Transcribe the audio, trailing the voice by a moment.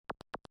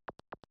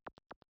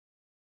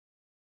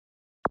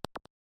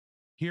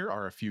Here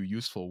are a few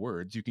useful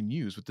words you can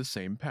use with the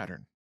same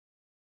pattern.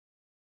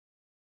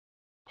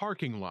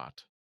 Parking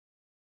lot,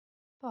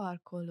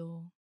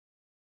 Parkoló.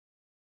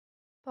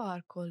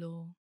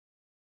 Parkoló.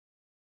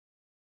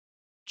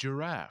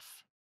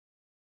 giraffe,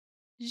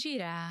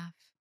 Zsiráf.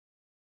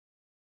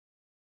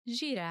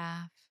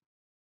 Zsiráf.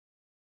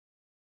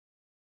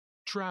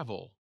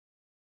 travel,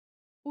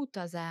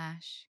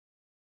 Utazás.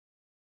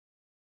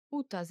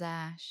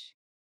 Utazás.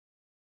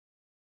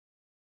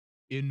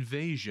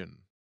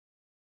 invasion,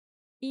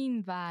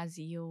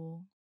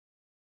 Invázió.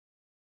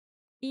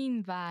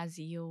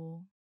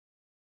 Invázió.